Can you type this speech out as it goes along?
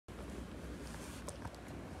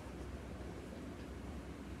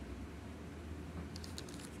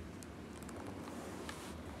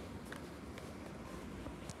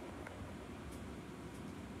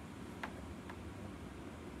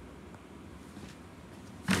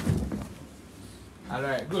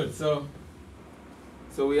Alright, good. So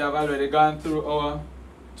we have already gone through our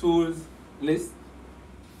tools list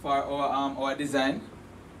for our design.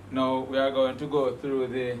 Now we are going to go through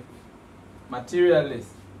the material list.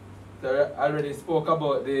 So I already spoke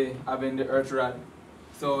about having the earth rod.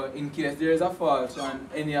 So in case there is a fault on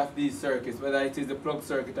any of these circuits, whether it is the plug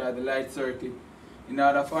circuit or the light circuit, in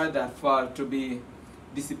order for that fault to be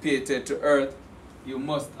dissipated to earth, you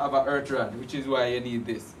must have an earth rod, which is why you need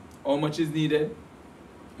this. How much is needed?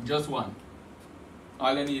 Just one.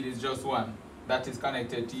 All you need is just one. That is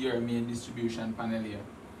connected to your main distribution panel here.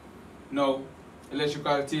 Now,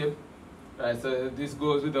 electrical tape. Right, so this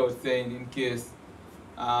goes without saying in case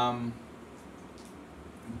of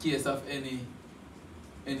any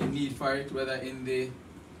need for it, whether in the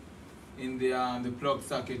plug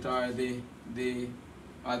socket or the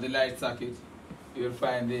light socket, you'll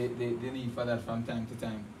find the need for that from time to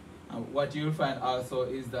time. And what you'll find also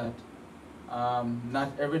is that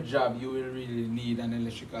not every job you will really need an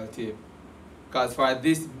electrical tape, because for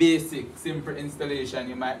this basic simple installation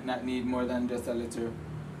you might not need more than just a little,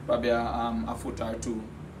 probably a foot or two,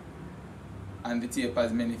 and the tape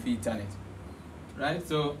has many feet on it, right?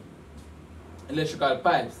 So electrical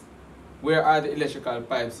pipes, where are the electrical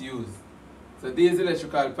pipes used? So these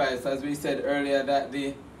electrical pipes, as we said earlier, that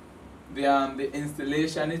the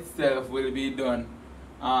installation itself will be done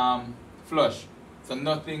flush. So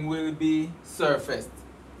nothing will be surfaced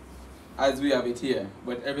as we have it here,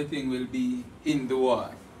 but everything will be in the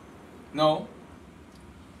wall. Now,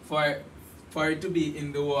 for it to be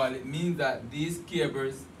in the wall, it means that these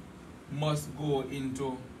cables must go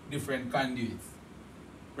into different conduits,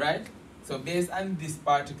 right? So based on this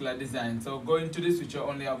particular design, so going to the switch, you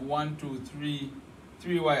only have three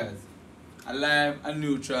wires, a live, a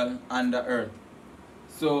neutral, and the earth.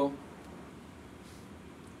 So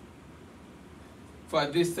for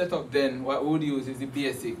this setup then, what we would use is the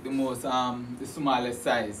basic, the smallest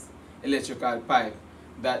size electrical pipe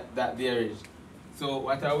that there is. So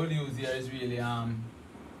what I will use here is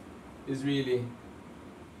really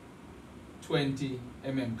 20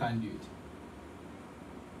 mm conduit.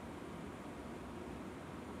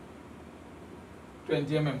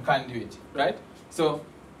 20 mm conduit, right? So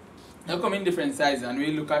they come in different sizes, and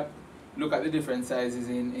we look at the different sizes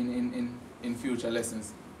in future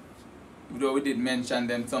lessons, though we did mention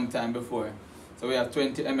them sometime before. So we have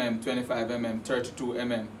 20 mm, 25 mm, 32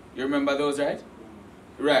 mm. You remember those, right?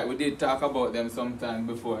 Right, we did talk about them sometime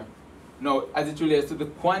before. Now, as it relates to the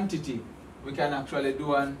quantity, we can actually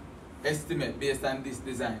do an estimate based on this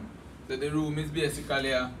design. So the room is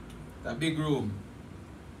basically a big room,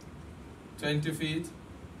 20 feet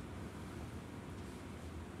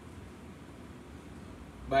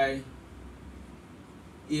by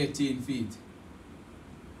 18 feet.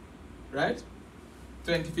 Right?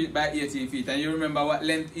 20 feet by 18 feet. And you remember what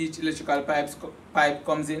length each electrical pipe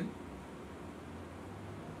comes in?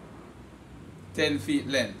 10 feet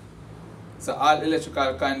length. So all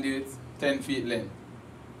electrical conduits, 10 feet length.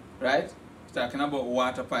 Right? Talking about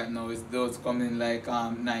water pipe now, those come in like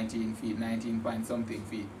 19 feet, 19 point something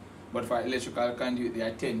feet. But for electrical conduit, they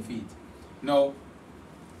are 10 feet. Now,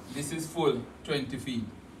 this is full 20 feet.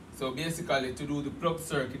 So basically, to do the plug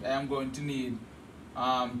circuit, I am going to need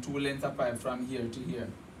 2 lengths of pipe from here to here.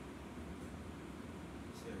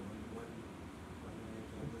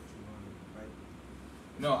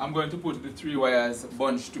 No, I'm going to put the 3 wires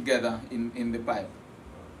bunched together in the pipe.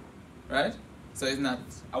 Right? So it's not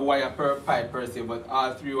a wire per pipe per se, but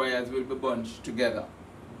all 3 wires will be bunched together.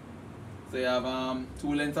 So you have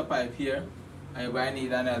 2 lengths of pipe here, and you're going to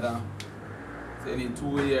need another. So you need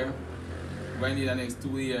 2 here, you're going to need the next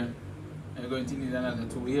 2 here, and you're going to need another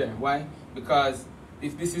 2 here. Why? Because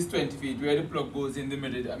if this is 20 feet, where the plug goes in the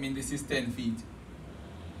middle, I mean this is 10 feet.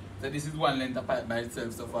 So this is 1 length of pipe by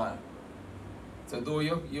itself so far. So though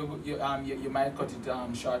you might cut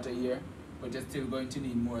it shorter here, but you're still going to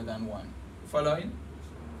need more than 1. Following?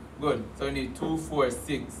 Good. So you need 2, 4,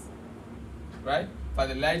 6. Right? For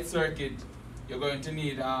the light circuit, you're going to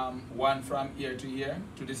need 1 from here to here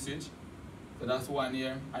to the switch. So that's 1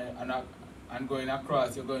 here. And going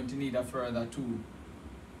across, you're going to need a further 2.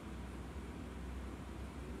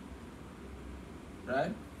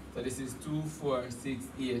 Right? So this is 2, 4, 6,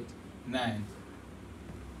 8, 9.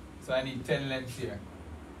 So I need 10 lengths here.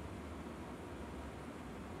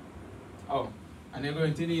 Oh, and you're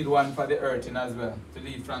going to need 1 for the earthing as well, to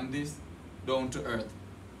lead from this down to earth.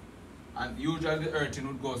 And usually the earthing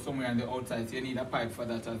would go somewhere on the outside, so you need a pipe for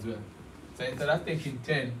that as well. So instead of taking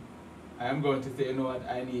 10, I am going to say, you know what,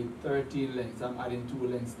 I need 13 lengths. I'm adding 2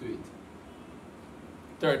 lengths to it.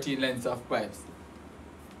 13 lengths of pipes.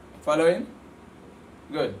 Following?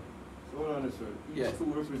 Good. Hold on, sir. Each Yes. 2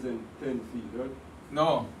 represent 10 feet, right?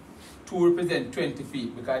 No. 2 represent 20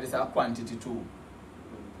 feet because it's a quantity 2.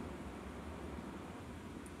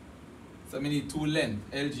 So we need 2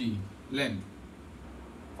 length, LG, length.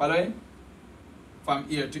 Following? From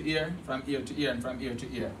ear to ear, from ear to ear, and from ear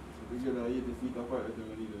to ear. So together 80 feet apart, I think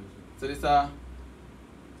I need it. So this are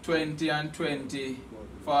 20 and 20,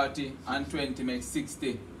 40 and 20 make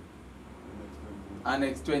 60. And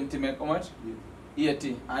next 20 make how much?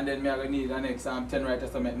 80. And then me are going to need the next 10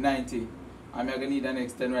 right so make 90. And me are going to need the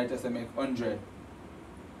next 10 right so make 100.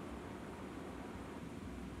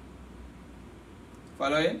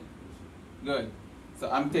 Following? Good. So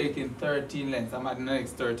I'm taking 13 lengths. I'm adding the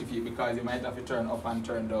next 30 feet because you might have to turn up and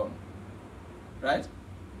turn down. Right?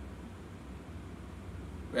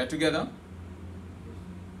 We are together?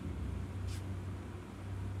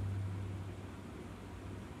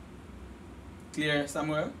 Clear,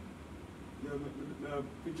 Samuel? Yeah,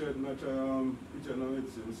 picture now,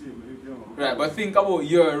 let's see. Right, but think about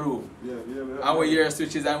your roof. Yeah. And where your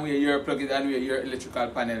switches and where your plug is and where your electrical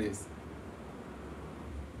panel is.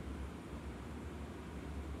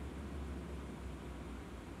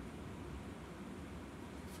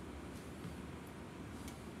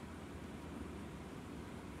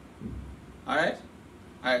 Alright?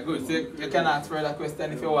 Alright, good. So you can ask further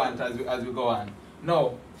questions if you want as we go on.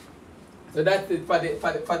 Now, so that's it for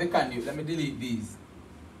the conduit. Let me delete these.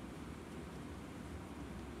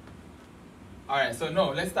 Alright, so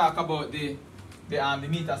now let's talk about the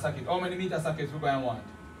meter socket. How many meter sockets we going to want?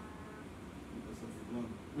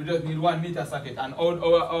 We just need 1 meter socket. And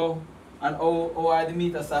how are the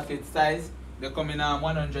meter socket size? They come in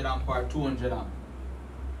 100 amp or 200 amp.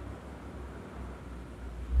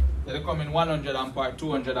 So they come in 100 amp or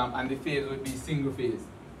 200 amp, and the phase would be single phase.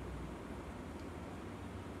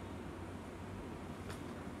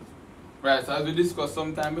 Right, so as we discussed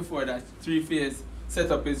sometime before, that 3-phase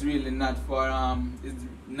setup is really not for is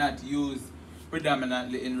not used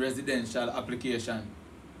predominantly in residential application.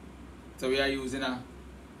 So we are using a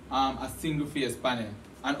single phase panel.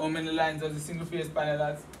 And how many lines does the single phase panel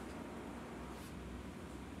has?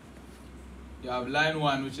 You have line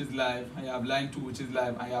 1 which is live, and you have line 2 which is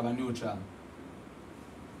live, and you have a neutral.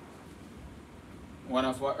 One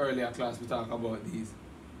of our earlier class we talk about these.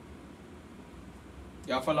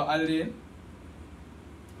 You follow Aldine?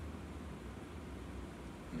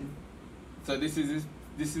 So this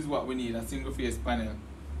is what we need, a single phase panel.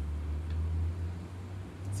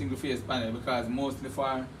 Single phase panel, because mostly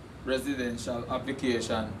for residential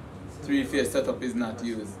application 3-phase setup is not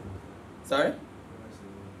used. Sorry?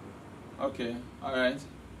 Okay, alright.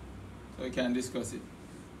 So we can discuss it.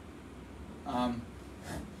 Having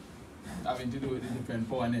to do with the different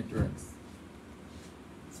power networks.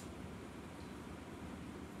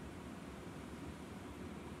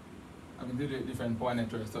 Having to do with different power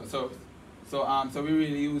networks. So we're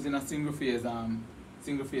really using a single phase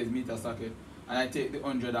meter socket. And I take the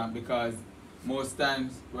 100 amp because most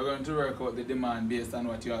times we're going to work out the demand based on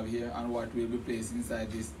what you have here and what will be placed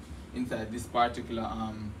inside this particular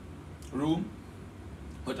room.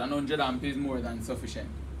 But an 100 amp is more than sufficient.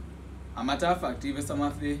 A matter of fact, even some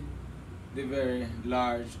of the very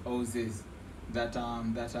large houses that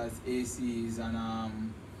has ACs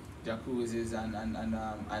and jacuzzis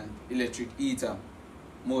and electric heater,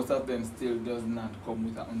 most of them still does not come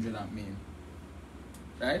with a 100 amp main.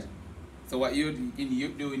 Right? So what you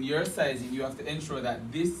do in your sizing, you have to ensure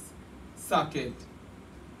that this socket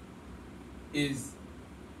is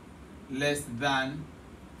less than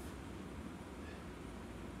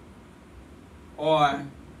or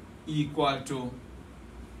equal to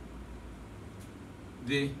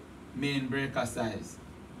the main breaker size.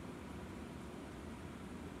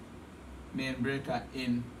 Main breaker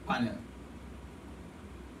in panel.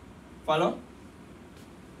 Follow?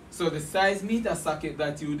 So the size meter socket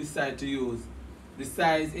that you decide to use, the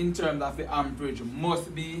size in terms of the amperage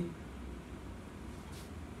must be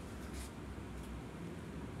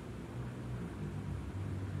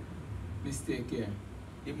mistake here.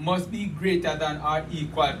 It must be greater than or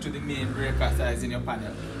equal to the main breaker size in your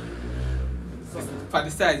panel. For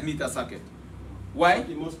the size meter socket. Why?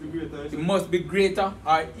 It must be greater. It must be greater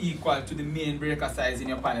or equal to the main breaker size in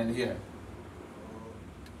your panel here.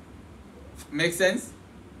 Make sense?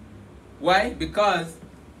 Why? Because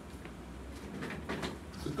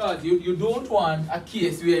you don't want a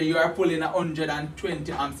case where you are pulling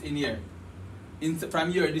 120 amps in here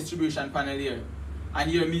from your distribution panel here,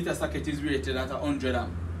 and your meter socket is rated at 100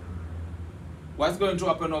 amp. What's going to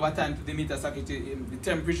happen over time to the meter socket? The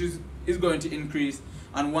temperature is going to increase,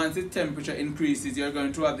 and once the temperature increases, you're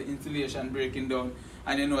going to have the insulation breaking down,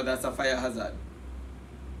 and you know that's a fire hazard.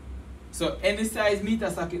 So any size meter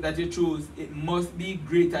socket that you choose, it must be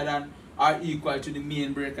greater than or equal to the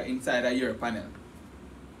main breaker inside of your panel.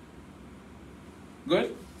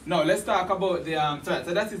 Good? Now let's talk about the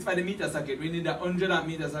so that is for the meter socket. We need a 100 amp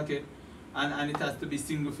meter socket, and it has to be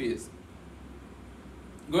single phase.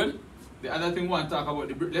 Good? The other thing we want to talk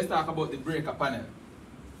about, let's talk about the breaker panel.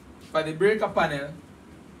 For the breaker panel,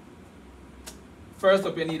 first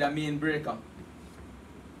up you need a main breaker.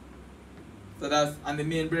 So that's, and the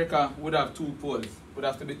main breaker would have 2 poles. Would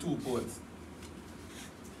have to be 2 poles.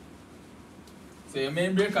 So your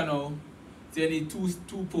main breaker now, so you need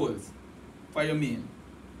two poles for your main.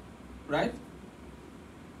 Right?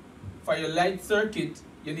 For your light circuit,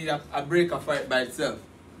 you need a breaker for it by itself.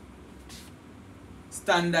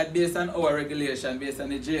 Standard based on our regulation, based on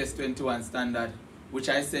the JS21 standard, which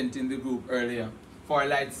I sent in the group earlier. For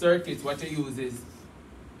light circuits, what you use is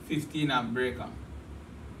 15 amp breaker.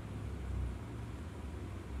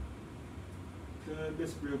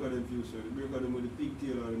 This breaker them fuse, the breaker them with the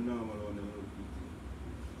pigtail or the normal one.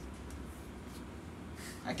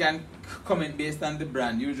 I can comment based on the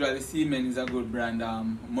brand. Usually Siemens is a good brand,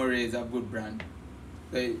 Murray is a good brand.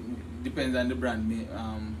 So it depends on the brand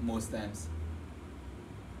most times.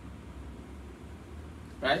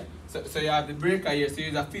 Right? So you have the breaker here, so you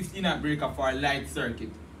use a 15 amp breaker for a light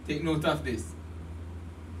circuit. Take note of this.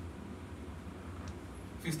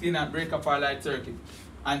 15 amp breaker for a light circuit.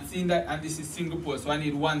 And seeing that, and this is single pole, so I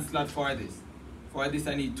need 1 slot for this. For this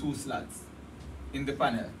I need 2 slots in the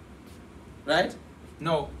panel. Right?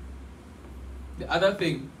 Now, the other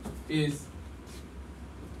thing is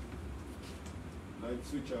light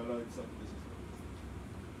switch or light socket.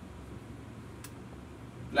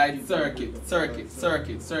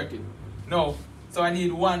 Circuit. No, so I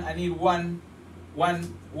need one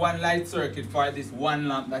light circuit for this one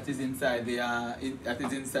lamp that is inside the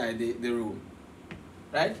room.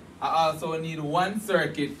 Right? I also need 1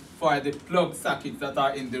 circuit for the plug sockets that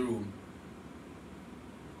are in the room.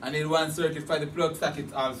 I need 1 circuit for the plug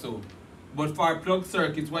sockets also. But for plug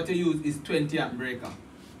circuits, what you use is 20 amp breaker.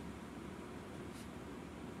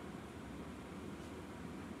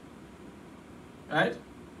 Right?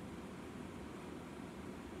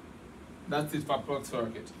 That's it for plug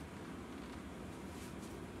circuit.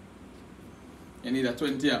 You need a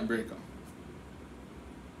 20 amp breaker.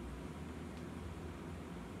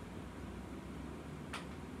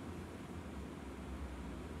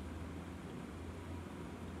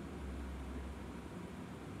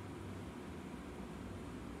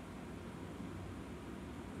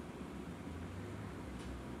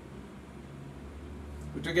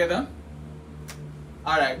 Together?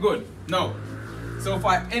 Alright, good. Now, so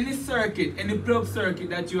for any circuit, any plug circuit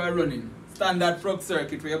that you are running, standard plug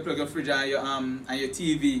circuit where you plug your fridge and your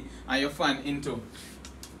TV and your fan into,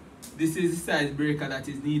 this is the size breaker that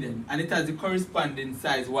is needed, and it has the corresponding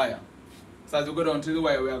size wire. So as we go down to the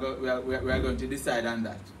wire, we are going to decide on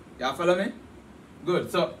that. You follow me?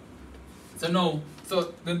 Good. So now,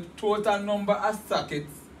 so the total number of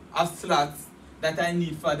sockets, of slots that I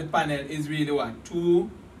need for the panel is really what? 2,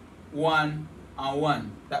 1, and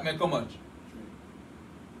 1. That make how much?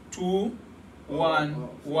 2, 1,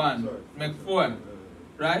 1. Make 4.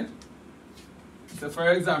 Right? So for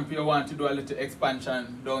example, you want to do a little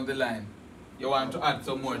expansion down the line. You want to add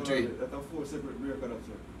some more to it. That's a 4 separate breaker,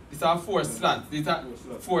 sir. These are 4 slots. These are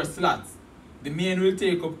 4 slots. The main will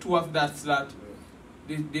take up 2 of that slot.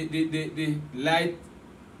 The light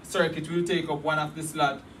circuit will take up 1 of the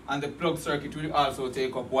slot. And the plug circuit will also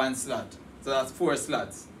take up 1 slot. So that's 4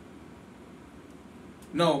 slots.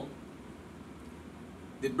 Now,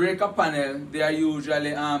 the breaker panel, they are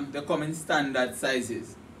usually they come in standard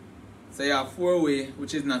sizes. So you have 4-way,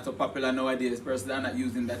 which is not so popular nowadays. Persons are not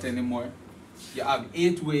using that anymore. You have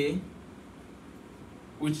 8-way,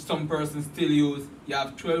 which some persons still use. You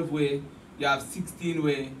have 12-way, you have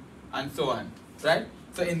 16-way, and so on. Right?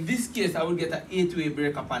 So in this case, I will get an 8-way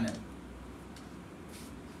breaker panel.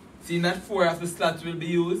 Seeing that 4 of the slots will be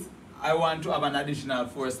used, I want to have an additional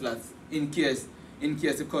 4 slots in case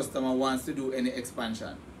the customer wants to do any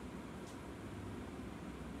expansion.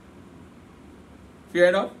 Fair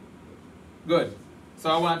enough? Good.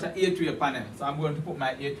 So I want an 8-way panel. So I'm going to put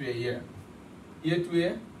my 8-way here.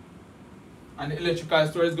 8-way. And the electrical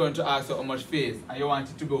store is going to ask you how much phase. And you want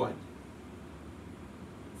it to go what?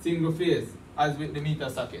 Single phase, as with the meter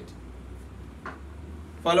socket.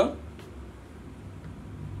 Follow?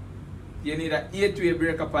 You need an 8-way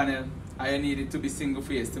breaker panel, and you need it to be single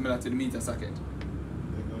phase, similar to the meter socket.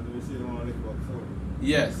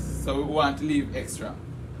 Yes, so we want to leave extra.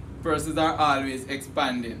 Persons are always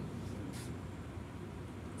expanding.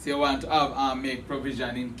 So you want to have make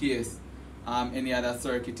provision in case any other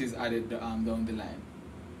circuit is added down the line,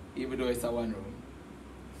 even though it's a one room.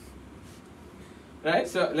 Right,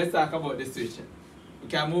 so let's talk about the switch. We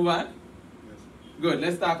can move on? Yes. Good,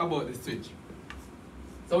 let's talk about the switch.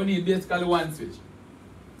 So we need basically one switch.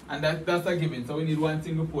 And that's a given. So we need one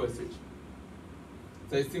single pole switch.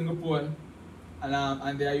 So it's single pole,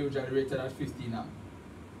 and they are usually rated at 15 amp.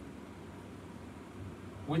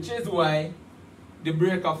 Which is why the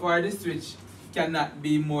breaker for the switch cannot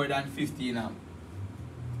be more than 15 amp.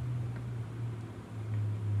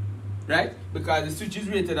 Right? Because the switch is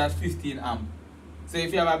rated at 15 amp. So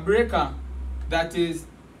if you have a breaker that is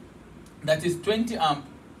 20 amp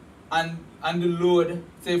and the load,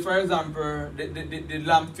 say for example, the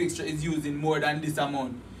lamp fixture is using more than this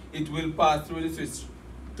amount, it will pass through the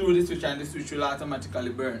switch and the switch will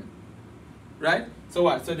automatically burn. Right? So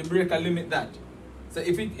what? So the breaker limit that. So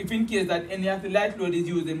if in case that any of the light load is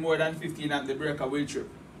using more than 15 amp, the breaker will trip.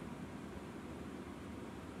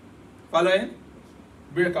 Following?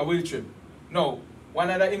 Breaker will trip. Now, one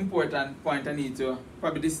other important point I need to,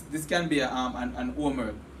 probably this can be an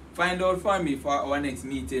homework. Find out for me for our next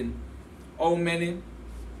meeting how many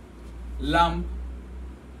lamp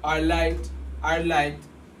or light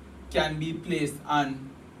can be placed on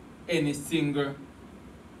any single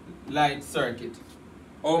light circuit.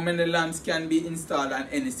 How many lamps can be installed on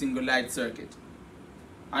any single light circuit.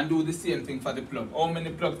 And do the same thing for the plug. How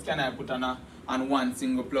many plugs can I put on one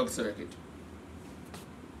single plug circuit?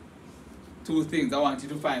 Two things I want you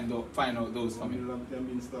to find out those for me. How many lamps can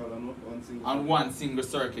be installed on one single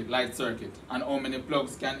circuit, light circuit. And how many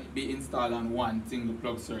plugs can be installed on one single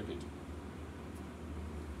plug circuit?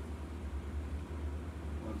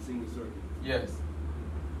 One single circuit. Yes.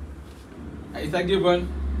 It's a given.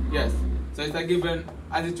 Yes. So it's a given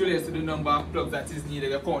as it relates to the number of plugs that is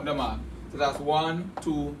needed. You count them all. So that's 1,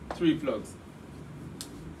 2, 3 plugs.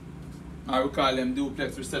 Or we call them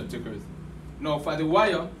duplex receptacles. Now for the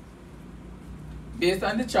wire, based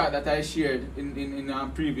on the chart that I shared in our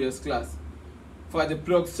previous class, for the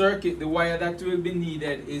plug circuit, the wire that will be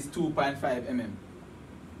needed is 2.5 mm.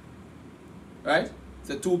 Right?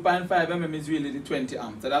 So 2.5 mm is really the 20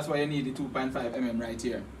 amp. So that's why you need the 2.5 mm right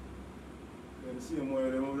here. Yeah, the same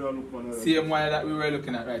wire that we were looking at. Same wire that we were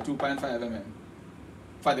looking at, right? 2.5 mm.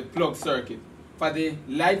 For the plug circuit. For the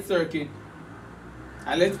light circuit,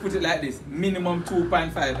 and let's put it like this, minimum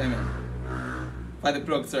 2.5 mm for the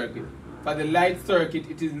plug circuit. For the light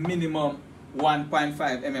circuit, it is minimum 1.5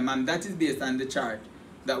 mm, and that is based on the chart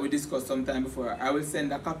that we discussed sometime before. I will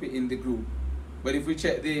send a copy in the group. But if we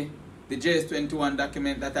check the JS21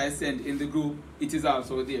 document that I sent in the group, it is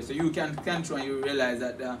also there. So you can try and you realize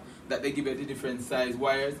that that they give you the different size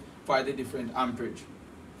wires for the different amperage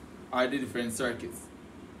or the different circuits.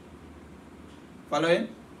 Following?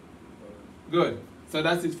 Good. So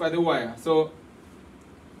that's it for the wire. So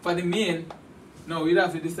for the main, no, we'd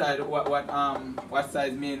have to decide what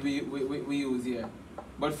size main we use here.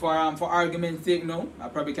 But for argument's sake, no, I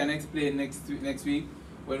probably can explain next week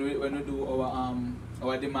when we do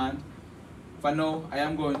our demand. For now, I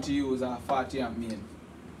am going to use a 40 amp main.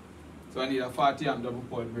 So I need a 40 amp double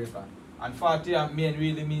pole breaker. And 40 amp main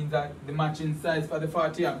really means that the matching size for the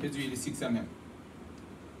 40 amp is really 6 mm.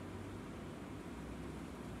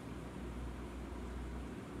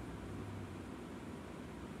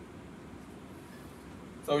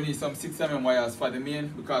 So we need some 6 mm wires for the main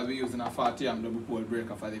because we're using a 40 amp double pole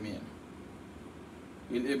breaker for the main.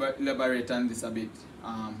 We'll elaborate on this a bit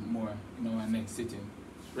more in our next sitting.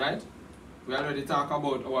 Right? We already talked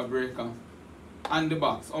about our breaker and the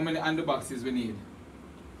box. How many and the boxes we need?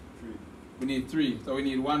 3. We need 3. So we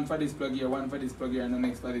need one for this plug here, one for this plug here, and the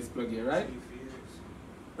next for this plug here, right?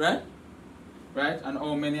 Right? Right? And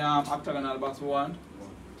how many octagonal box we want? 1.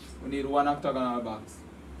 We need 1 octagonal box.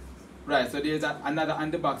 Right, so there's another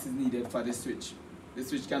and the box is needed for the switch. The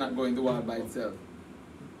switch cannot go in the wall by itself.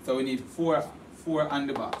 So we need 4 on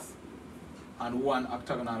the box and 1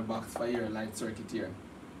 octagonal box for your light circuit here.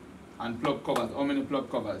 And plug covers. How many plug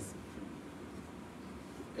covers?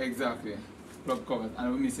 Exactly. Plug covers.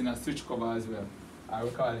 And we're missing a switch cover as well. I will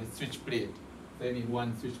call it switch plate. So you need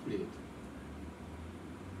 1 switch plate.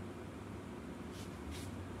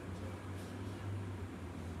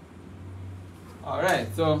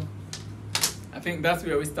 Alright, so I think that's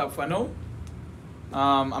where we stop for now.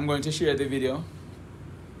 I'm going to share the video.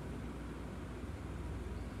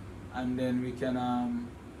 And then we can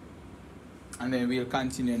and then we'll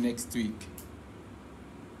continue next week.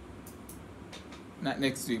 Not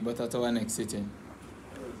next week, but at our next sitting.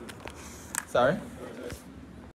 Sorry?